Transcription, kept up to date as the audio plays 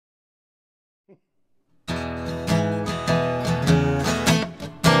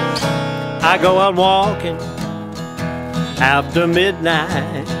I go out walking after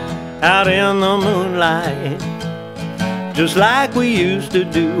midnight, out in the moonlight, just like we used to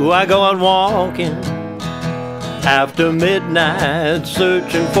do. I go out walking after midnight,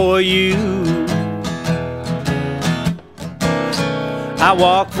 searching for you. I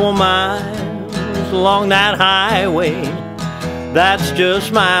walk for miles along that highway. That's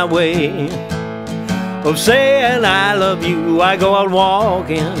just my way of saying I love you. I go out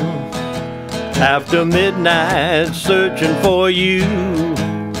walking after midnight, searching for you.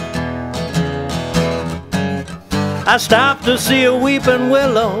 I stopped to see a weeping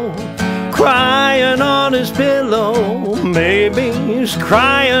willow crying on his pillow. Maybe he's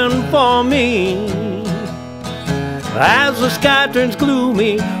crying for me. As the sky turns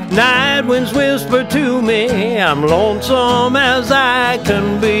gloomy, night winds whisper to me, I'm lonesome as I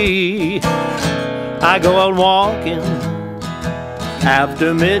can be. I go out walking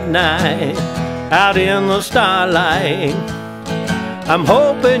after midnight, out in the starlight. I'm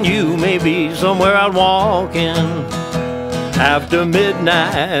hoping you may be somewhere out walking after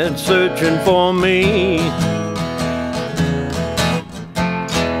midnight, searching for me.